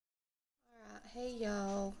Hey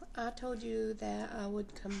y'all, I told you that I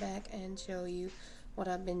would come back and show you what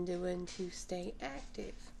I've been doing to stay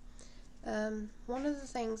active. One of the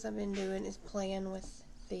things I've been doing is playing with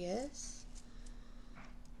this.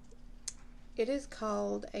 It is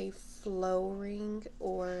called a flow ring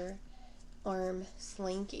or arm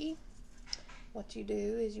slinky. What you do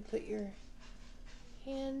is you put your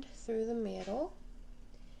hand through the middle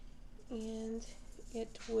and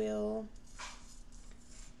it will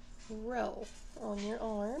roll on your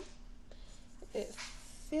arm. It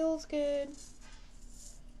feels good.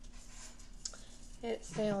 It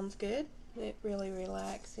sounds good. It really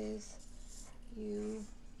relaxes you,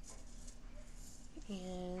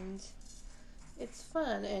 and it's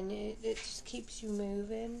fun, and it just keeps you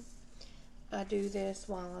moving. I do this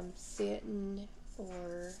while I'm sitting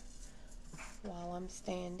or while I'm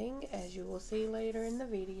standing, as you will see later in the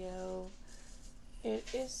video. It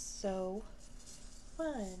is so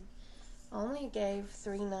fun. I only gave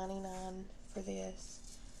 $3.99 for this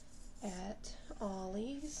at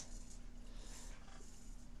Ollie's.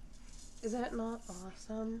 Is that not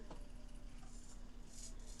awesome?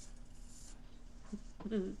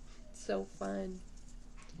 So fun.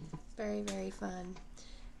 Very, very fun.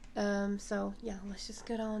 So yeah, let's just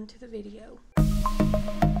get on to the video.